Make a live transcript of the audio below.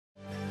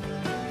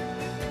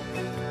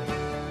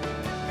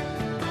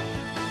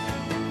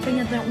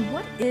And then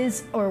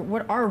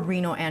what are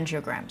renal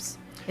angiograms?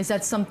 Is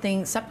that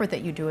something separate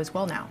that you do as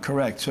well now?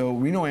 Correct. So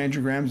renal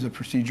angiogram is a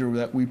procedure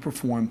that we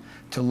perform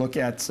to look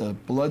at the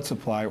blood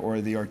supply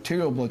or the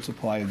arterial blood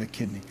supply of the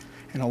kidney.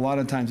 And a lot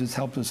of times it's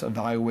helped us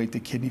evaluate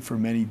the kidney for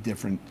many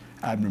different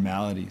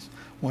abnormalities.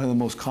 One of the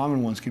most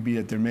common ones could be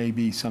that there may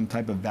be some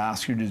type of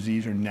vascular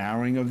disease or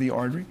narrowing of the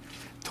artery,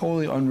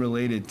 totally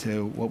unrelated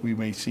to what we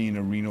may see in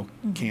a renal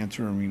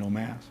cancer or renal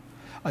mass.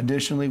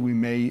 Additionally, we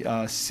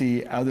may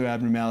see other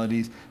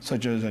abnormalities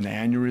such as an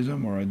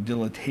aneurysm or a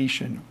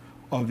dilatation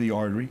of the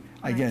artery.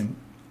 Again,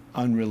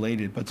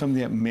 unrelated, but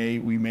something that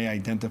we may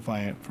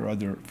identify it for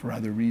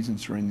other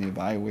reasons during the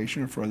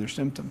evaluation or for other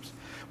symptoms.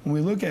 When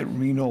we look at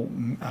renal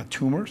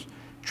tumors,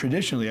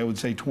 traditionally, I would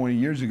say 20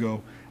 years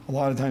ago, a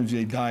lot of times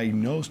they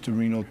diagnosed a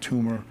renal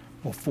tumor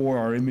before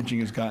our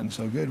imaging has gotten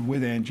so good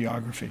with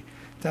angiography.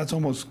 That's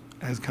almost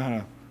has kind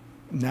of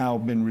now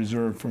been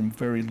reserved for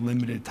very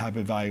limited type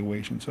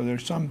evaluation. So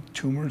there's some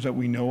tumors that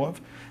we know of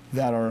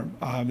that are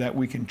that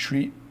we can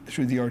treat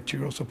through the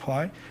arterial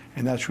supply,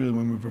 and that's really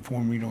when we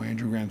perform renal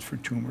angiograms for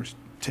tumors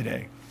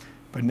today,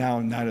 but now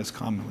not as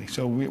commonly.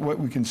 So what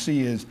we can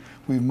see is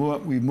we've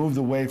moved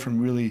away from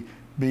really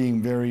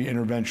being very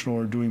interventional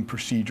or doing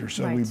procedures.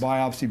 So we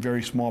biopsy a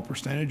very small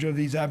percentage of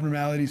these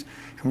abnormalities,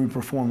 and we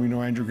perform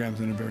renal angiograms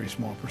in a very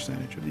small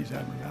percentage of these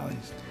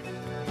abnormalities.